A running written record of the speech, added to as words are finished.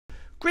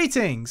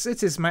Greetings,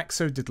 it is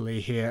MaxODiddly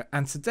here,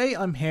 and today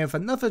I'm here with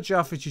another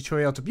Java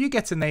tutorial to help you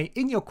get an A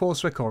in your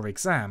coursework or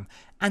exam.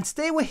 And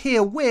today we're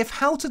here with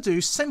how to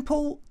do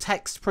simple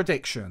text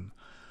prediction.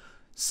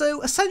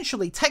 So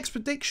essentially, text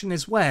prediction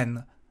is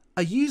when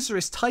a user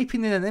is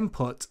typing in an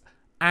input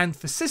and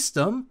the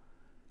system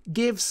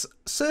gives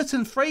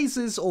certain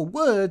phrases or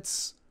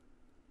words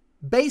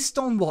based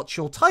on what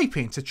you're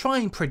typing to try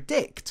and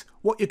predict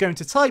what you're going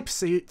to type,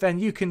 so then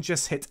you can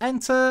just hit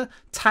enter,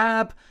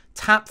 tap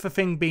the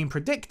thing being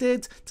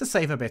predicted to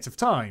save a bit of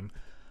time.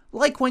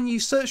 Like when you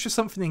search for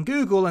something in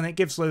Google and it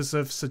gives loads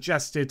of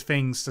suggested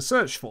things to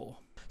search for.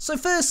 So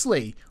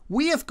firstly,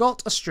 we have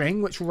got a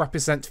string which will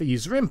represent the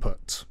user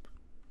input.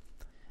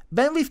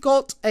 Then we've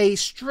got a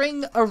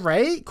string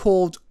array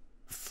called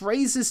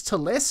phrases to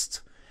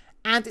list,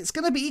 and it's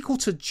going to be equal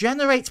to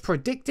generate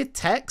predicted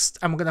text,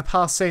 and we're going to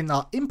pass in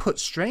our input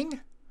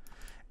string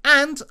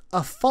and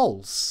a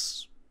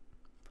false.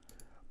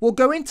 We'll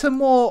go into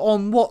more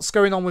on what's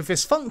going on with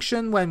this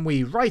function when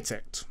we write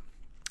it.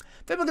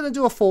 Then we're going to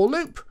do a for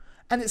loop,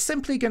 and it's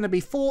simply going to be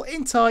for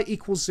int I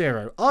equals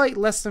 0, I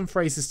less than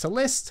phrases to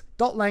list,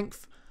 dot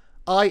length,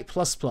 I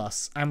plus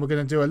plus, and we're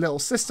going to do a little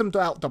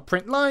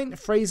system.out.println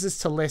phrases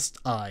to list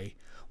I.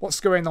 What's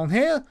going on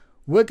here?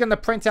 We're going to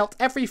print out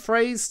every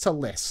phrase to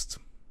list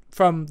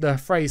from the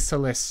phrase to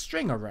list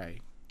string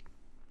array.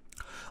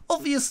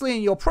 Obviously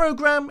in your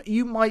program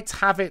you might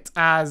have it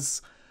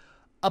as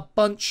a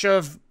bunch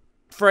of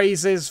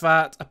phrases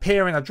that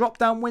appear in a drop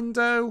down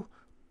window,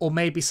 or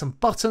maybe some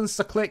buttons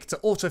to click to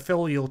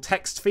autofill your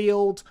text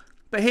field,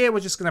 but here we're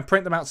just going to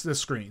print them out to the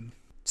screen.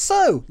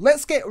 So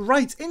let's get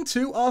right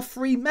into our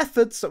three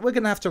methods that we're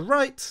going to have to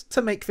write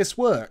to make this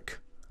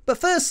work. But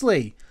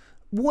firstly,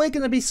 we're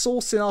going to be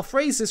sourcing our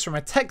phrases from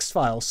a text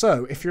file.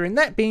 So if you're in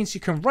NetBeans,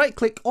 you can right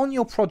click on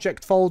your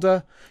project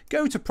folder,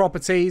 go to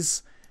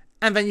properties,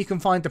 and then you can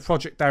find the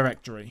project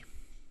directory.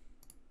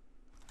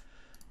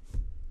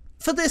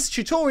 For this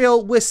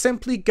tutorial, we're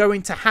simply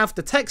going to have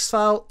the text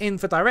file in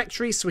the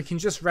directory so we can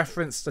just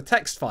reference the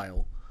text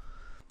file.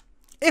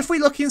 If we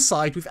look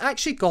inside, we've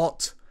actually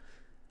got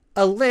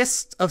a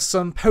list of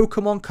some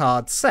Pokemon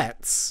card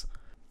sets.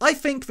 I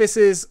think this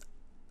is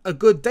a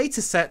good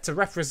data set to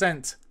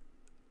represent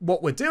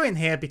what we're doing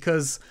here,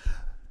 because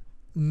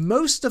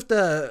most of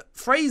the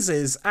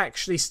phrases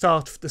actually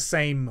start with the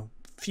same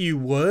few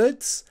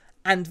words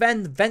and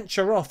then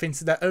venture off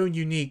into their own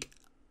unique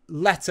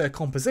letter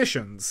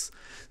compositions.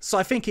 So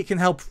I think it can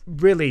help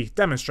really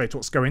demonstrate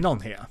what's going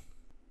on here.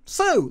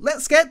 So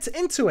let's get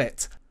into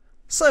it.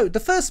 So the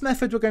first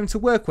method we're going to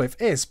work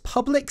with is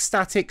public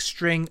static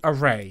string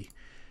array.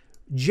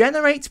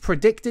 Generate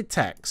predicted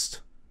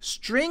text.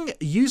 String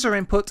user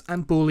input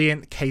and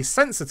boolean case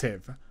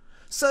sensitive.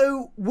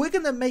 So we're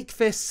going to make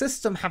this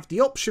system have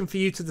the option for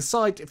you to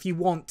decide if you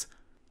want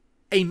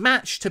a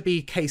match to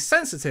be case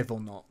sensitive or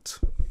not.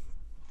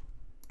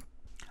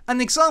 An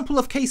example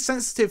of case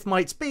sensitive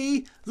might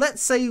be,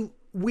 let's say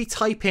we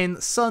type in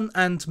sun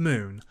and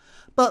moon,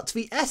 but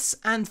the S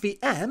and the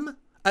M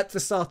at the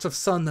start of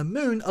sun and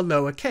moon are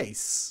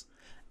lowercase.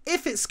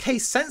 If it's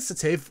case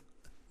sensitive,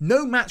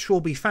 no match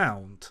will be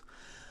found.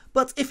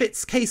 But if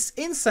it's case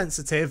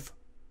insensitive,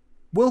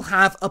 we'll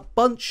have a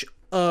bunch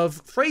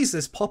of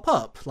phrases pop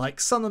up,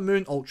 like sun and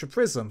moon ultra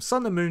prism,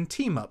 sun and moon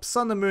team up,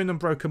 sun and moon and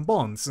broken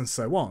bonds, and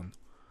so on.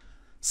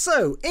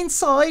 So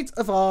inside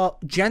of our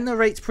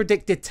generate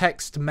predicted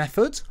text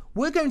method,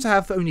 we're going to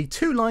have only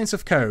two lines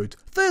of code.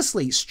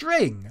 Firstly,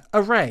 string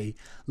array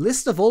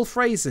list of all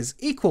phrases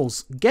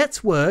equals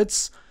get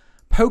words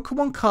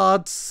Pokemon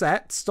card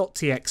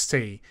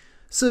sets.txt.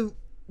 So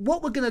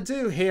what we're going to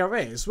do here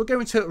is we're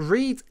going to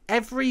read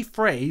every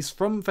phrase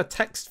from the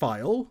text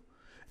file,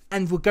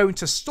 and we're going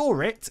to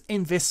store it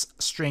in this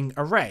string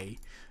array.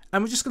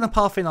 And we're just going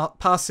to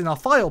pass in our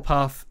file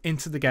path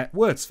into the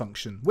getWords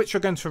function, which we're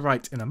going to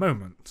write in a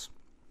moment.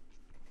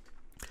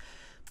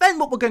 Then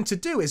what we're going to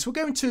do is we're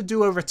going to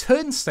do a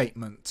return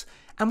statement,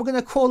 and we're going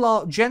to call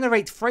our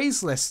generate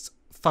phrase list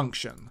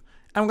function.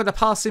 And we're going to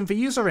pass in the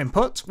user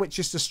input, which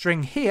is the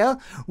string here,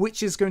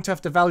 which is going to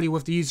have the value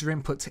of the user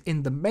input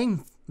in the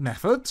main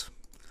method.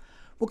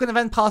 We're going to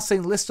then pass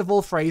in list of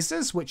all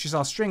phrases, which is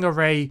our string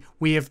array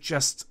we have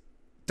just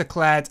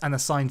declared and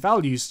assigned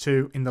values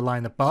to in the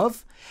line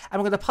above, and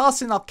we're going to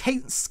pass in our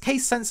case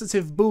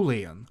sensitive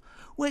boolean,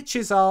 which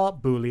is our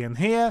boolean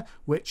here,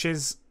 which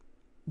is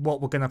what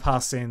we're going to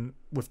pass in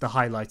with the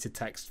highlighted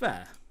text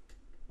there.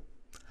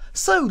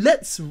 So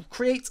let's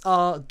create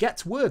our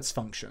getWords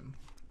function.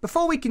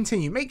 Before we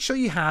continue, make sure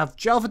you have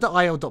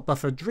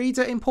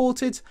java.io.bufferedReader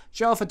imported,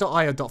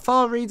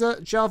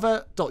 java.io.fileReader,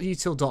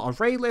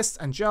 java.util.ArrayList,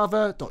 and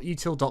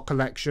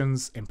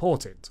java.util.collections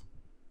imported.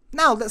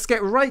 Now let's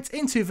get right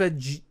into the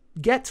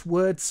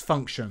getWords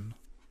function.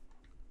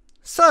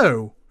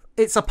 So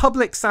it's a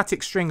public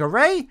static string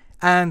array,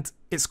 and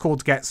it's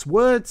called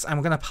getWords, and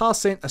we're going to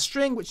pass in a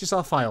string, which is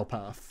our file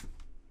path.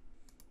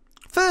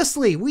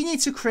 Firstly, we need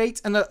to create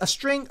a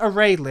string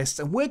array list,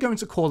 and we're going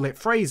to call it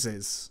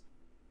phrases.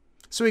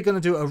 So we're going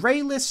to do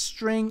array list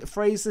string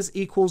phrases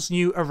equals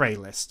new array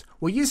list.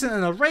 We're using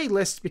an array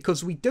list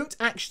because we don't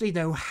actually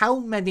know how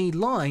many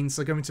lines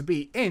are going to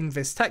be in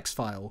this text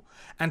file,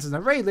 and an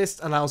array list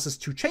allows us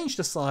to change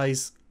the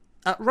size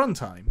at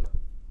runtime.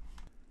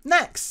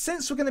 Next,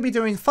 since we're going to be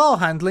doing file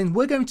handling,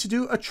 we're going to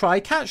do a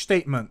try catch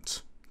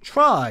statement.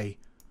 Try.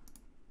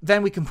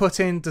 Then we can put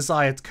in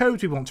desired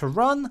code we want to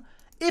run.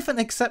 If an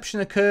exception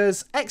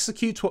occurs,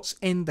 execute what's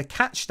in the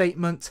catch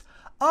statement.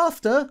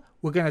 After,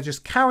 we're going to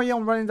just carry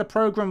on running the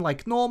program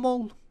like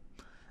normal,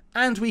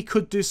 and we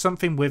could do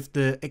something with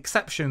the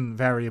exception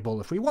variable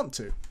if we want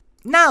to.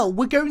 Now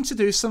we're going to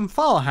do some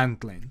file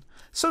handling.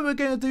 So we're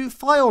going to do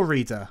file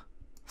reader.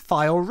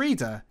 File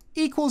reader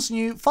equals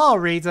new file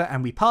reader,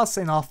 and we pass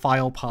in our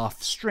file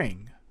path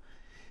string.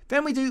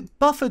 Then we do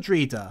buffered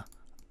reader.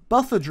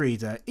 Buffered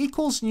reader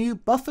equals new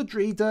buffered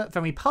reader,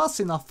 then we pass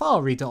in our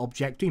file reader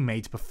object we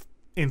made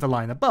in the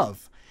line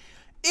above.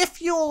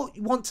 If you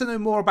want to know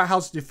more about how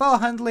to do file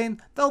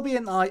handling, there'll be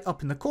an eye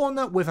up in the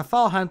corner with a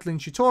file handling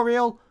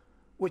tutorial,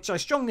 which I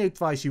strongly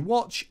advise you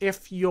watch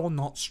if you're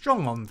not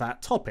strong on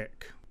that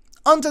topic.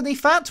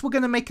 Underneath that, we're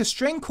going to make a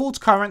string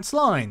called current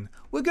line.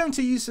 We're going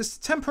to use this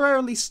to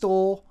temporarily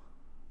store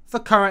the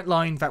current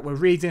line that we're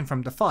reading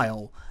from the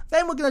file.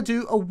 Then we're going to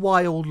do a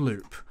while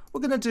loop. We're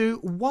going to do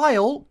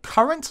while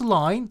current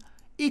line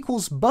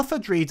equals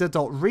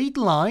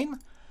bufferedReader.readLine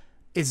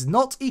is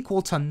not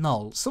equal to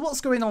null. So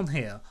what's going on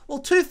here? Well,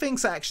 two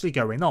things are actually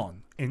going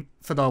on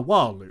for the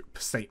while loop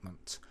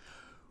statement.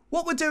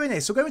 What we're doing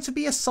is we're going to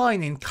be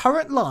assigning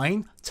current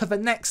line to the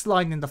next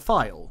line in the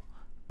file.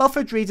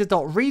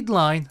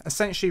 BufferedReader.readLine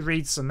essentially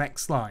reads the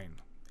next line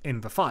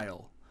in the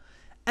file.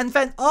 And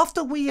then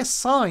after we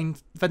assign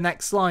the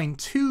next line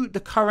to the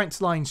current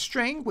line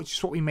string, which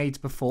is what we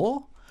made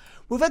before,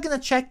 we're then going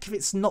to check if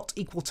it's not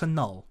equal to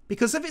null.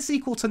 Because if it's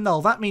equal to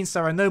null, that means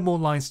there are no more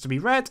lines to be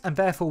read, and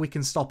therefore we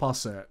can stop our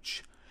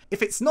search.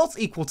 If it's not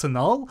equal to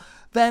null,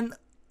 then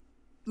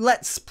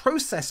let's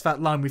process that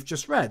line we've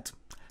just read.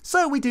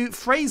 So we do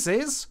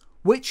phrases,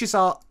 which is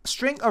our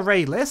string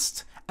array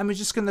list, and we're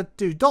just going to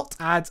do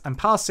 .add and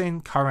pass in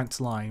current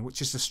line,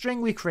 which is the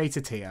string we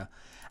created here.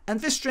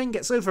 And this string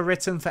gets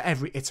overwritten for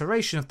every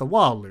iteration of the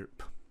while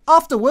loop.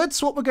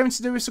 Afterwards, what we're going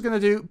to do is we're going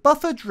to do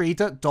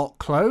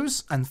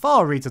bufferedReader.close and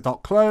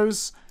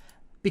fileReader.close,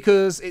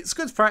 because it's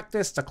good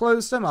practice to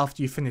close them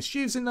after you finish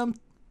using them.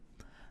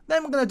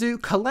 Then we're going to do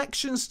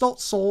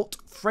collections.sort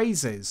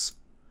phrases.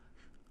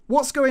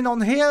 What's going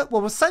on here?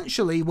 Well,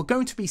 essentially, we're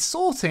going to be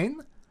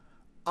sorting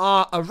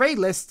our array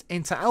list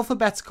into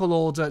alphabetical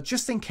order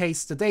just in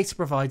case the data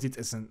provided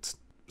isn't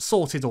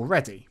sorted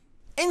already.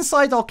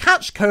 Inside our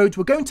catch code,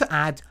 we're going to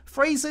add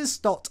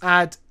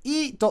phrases.add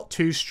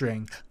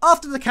e.toString.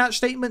 After the catch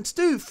statement,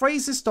 do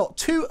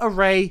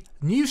phrases.toArray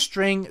new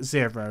string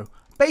 0.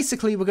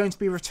 Basically, we're going to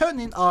be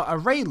returning our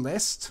array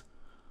list,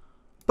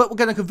 but we're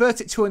going to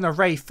convert it to an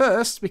array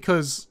first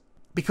because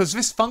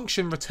this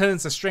function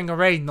returns a string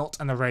array, not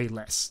an array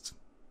list.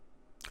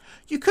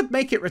 You could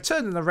make it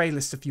return an array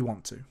list if you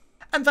want to.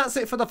 And that's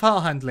it for the file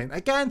handling.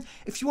 Again,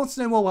 if you want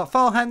to know more about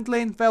file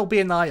handling, there'll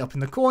be an eye up in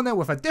the corner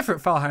with a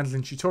different file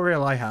handling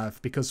tutorial I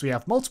have, because we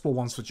have multiple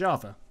ones for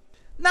Java.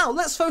 Now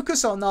let's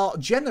focus on our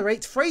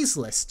generate phrase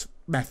list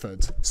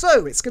method.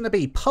 So it's going to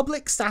be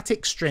public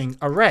static string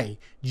array,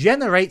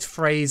 generate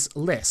phrase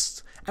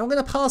list. And we're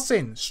going to pass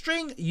in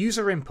string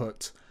user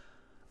input,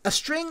 a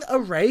string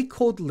array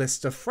called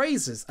list of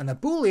phrases, and a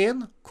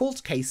boolean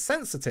called case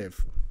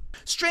sensitive.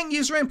 String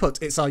user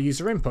input, it's our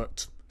user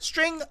input.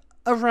 String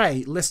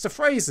array list of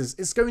phrases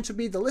is going to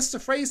be the list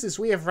of phrases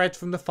we have read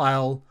from the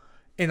file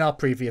in our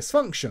previous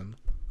function.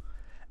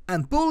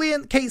 And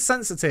boolean case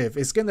sensitive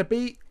is going to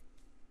be,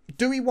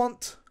 do we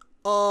want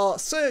our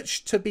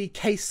search to be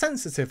case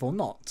sensitive or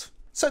not?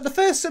 So the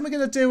first thing we're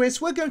going to do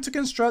is we're going to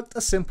construct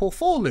a simple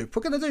for loop.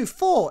 We're going to do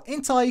for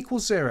int I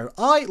equals 0,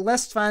 I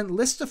less than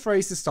list of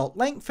phrases dot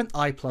length and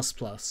I++.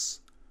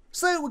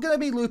 So we're going to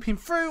be looping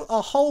through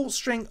our whole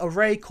string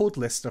array called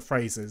list of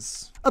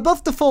phrases.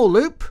 Above the for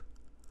loop,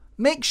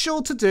 make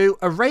sure to do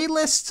array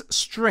list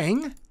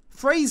string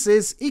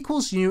phrases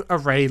equals new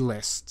array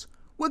list.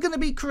 We're going to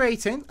be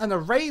creating an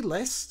array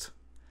list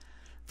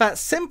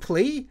that's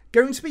simply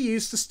going to be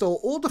used to store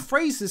all the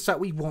phrases that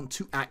we want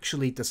to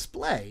actually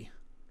display.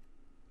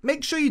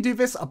 Make sure you do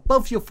this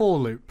above your for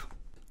loop.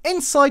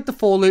 Inside the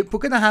for loop, we're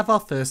going to have our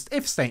first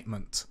if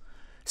statement.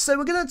 So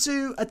we're going to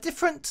do a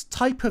different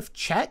type of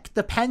check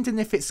depending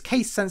if it's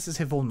case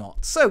sensitive or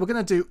not. So we're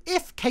going to do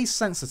if case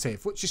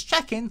sensitive, which is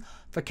checking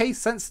for case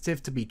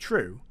sensitive to be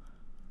true.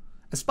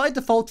 As by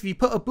default, if you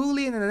put a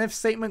boolean in an if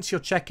statement,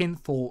 you're checking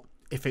for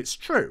if it's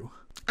true.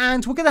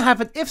 And we're going to have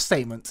an if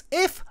statement.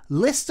 If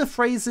list of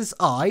phrases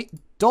I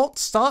dot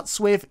starts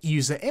with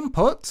user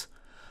input,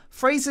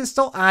 phrases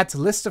dot add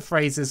list of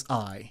phrases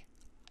I.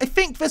 I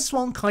think this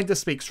one kind of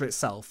speaks for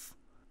itself.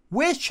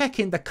 We're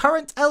checking the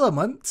current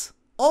element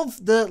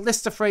of the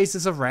list of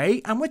phrases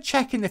array, and we're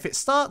checking if it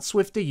starts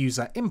with the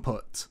user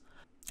input.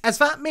 As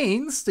that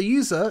means the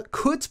user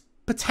could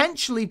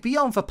potentially be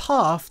on the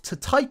path to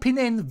typing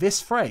in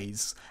this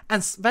phrase,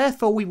 and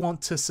therefore we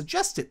want to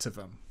suggest it to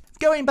them.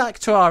 Going back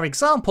to our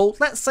example,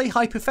 let's say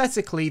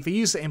hypothetically the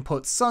user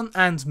inputs sun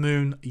and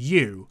moon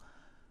U.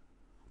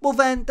 Well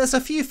then, there's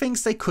a few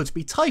things they could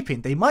be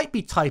typing. They might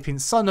be typing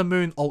sun and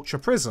moon ultra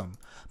prism,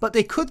 but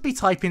they could be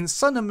typing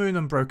sun and moon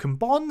unbroken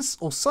bonds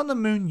or sun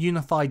and moon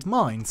unified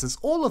minds, as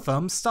all of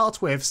them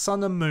start with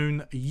sun and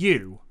moon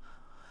U.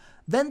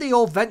 Then they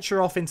all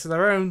venture off into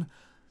their own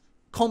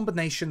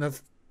combination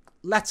of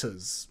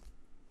letters.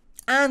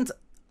 And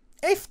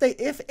if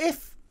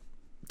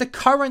the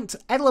current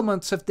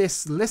element of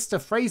this list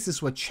of phrases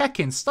we're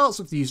checking starts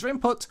with the user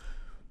input,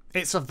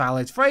 it's a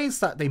valid phrase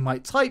that they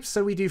might type,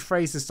 so we do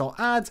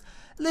phrases.add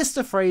list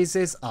of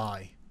phrases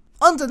I.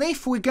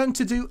 Underneath we're going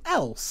to do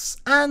else,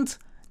 and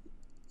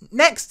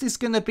next is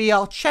going to be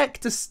our check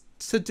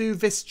to do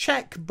this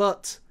check,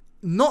 but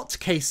not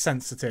case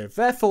sensitive,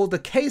 therefore the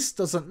case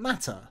doesn't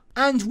matter.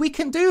 And we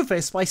can do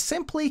this by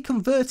simply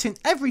converting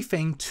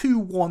everything to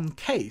one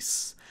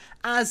case,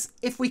 as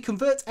if we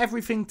convert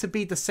everything to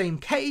be the same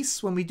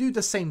case when we do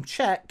the same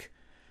check,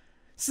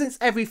 since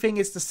everything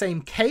is the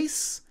same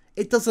case,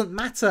 it doesn't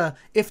matter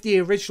if the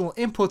original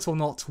input or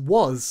not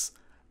was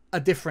a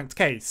different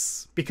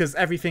case, because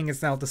everything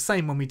is now the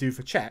same when we do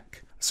the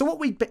check. So what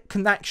we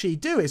can actually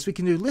do is we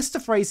can do list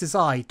of phrases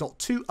I dot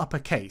to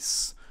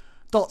uppercase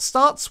dot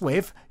starts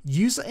with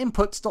user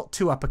inputs dot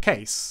to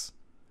uppercase.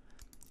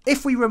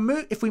 If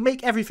we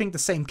make everything the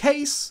same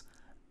case,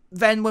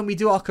 then when we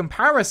do our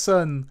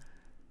comparison,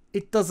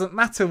 it doesn't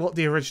matter what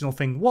the original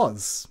thing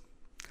was.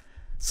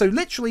 So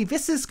literally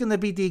this is going to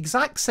be the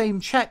exact same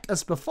check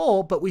as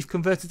before, but we've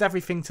converted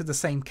everything to the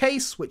same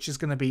case, which is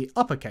going to be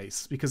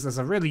uppercase, because there's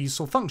a really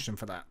useful function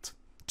for that,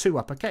 to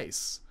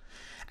uppercase.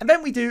 And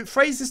then we do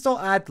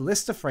phrases.add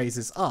list of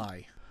phrases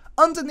I.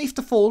 Underneath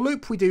the for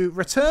loop we do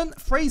return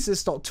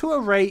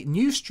phrases.toArray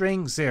new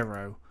string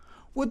 0.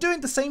 We're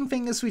doing the same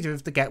thing as we do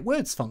with the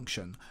getWords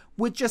function.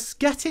 We're just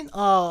getting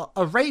our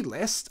array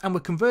list and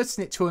we're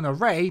converting it to an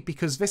array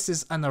because this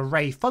is an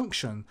array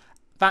function.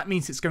 That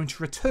means it's going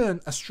to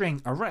return a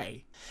string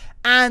array.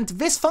 And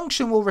this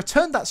function will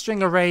return that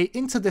string array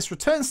into this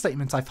return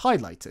statement I've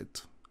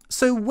highlighted.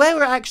 So where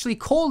we're actually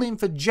calling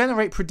the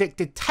generate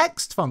predicted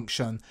text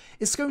function,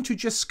 it's going to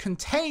just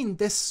contain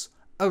this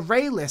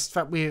array list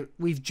that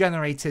we've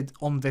generated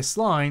on this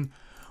line,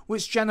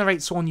 which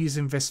generates one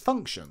using this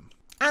function.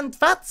 And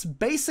that's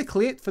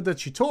basically it for the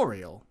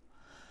tutorial.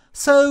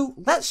 So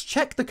let's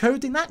check the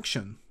code in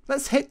action.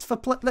 Let's hit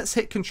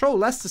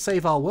Ctrl S to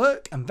save our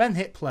work and then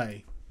hit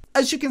play.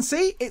 As you can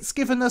see, it's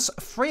given us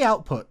 3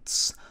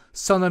 outputs: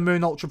 Sun and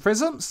Moon Ultra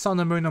Prism,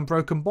 Sun and Moon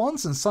Unbroken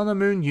Bonds, and Sun and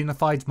Moon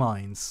Unified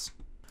Minds.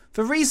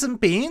 The reason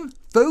being,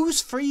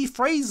 those 3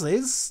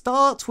 phrases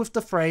start with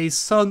the phrase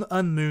Sun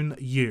and Moon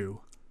U.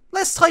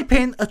 Let's type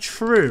in a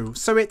true,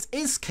 so it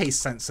is case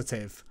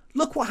sensitive.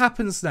 Look what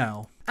happens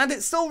now. And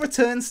it still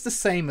returns the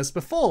same as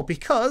before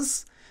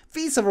because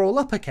these are all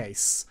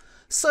uppercase.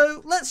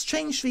 So let's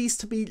change these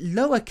to be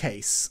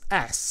lowercase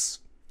s.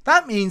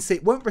 That means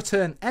it won't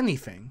return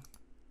anything.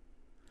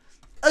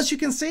 As you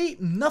can see,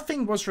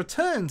 nothing was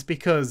returned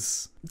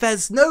because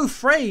there's no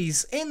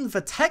phrase in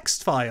the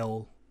text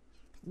file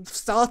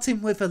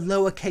starting with a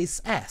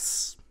lowercase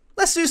s.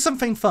 Let's do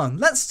something fun.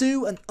 Let's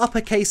do an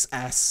uppercase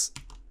S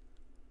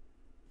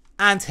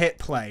and hit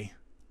play.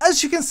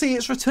 As you can see,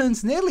 it's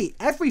returned nearly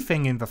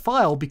everything in the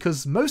file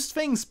because most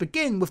things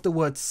begin with the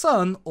word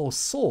sun or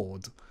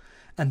sword,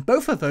 and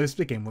both of those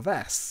begin with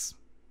S.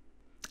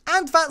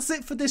 And that's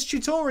it for this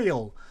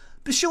tutorial.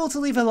 Be sure to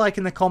leave a like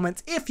in the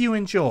comment if you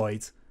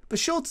enjoyed. Be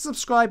sure to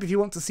subscribe if you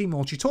want to see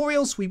more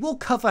tutorials. We will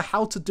cover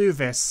how to do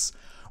this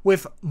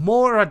with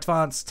more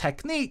advanced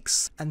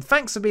techniques, and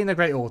thanks for being a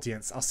great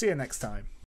audience. I'll see you next time.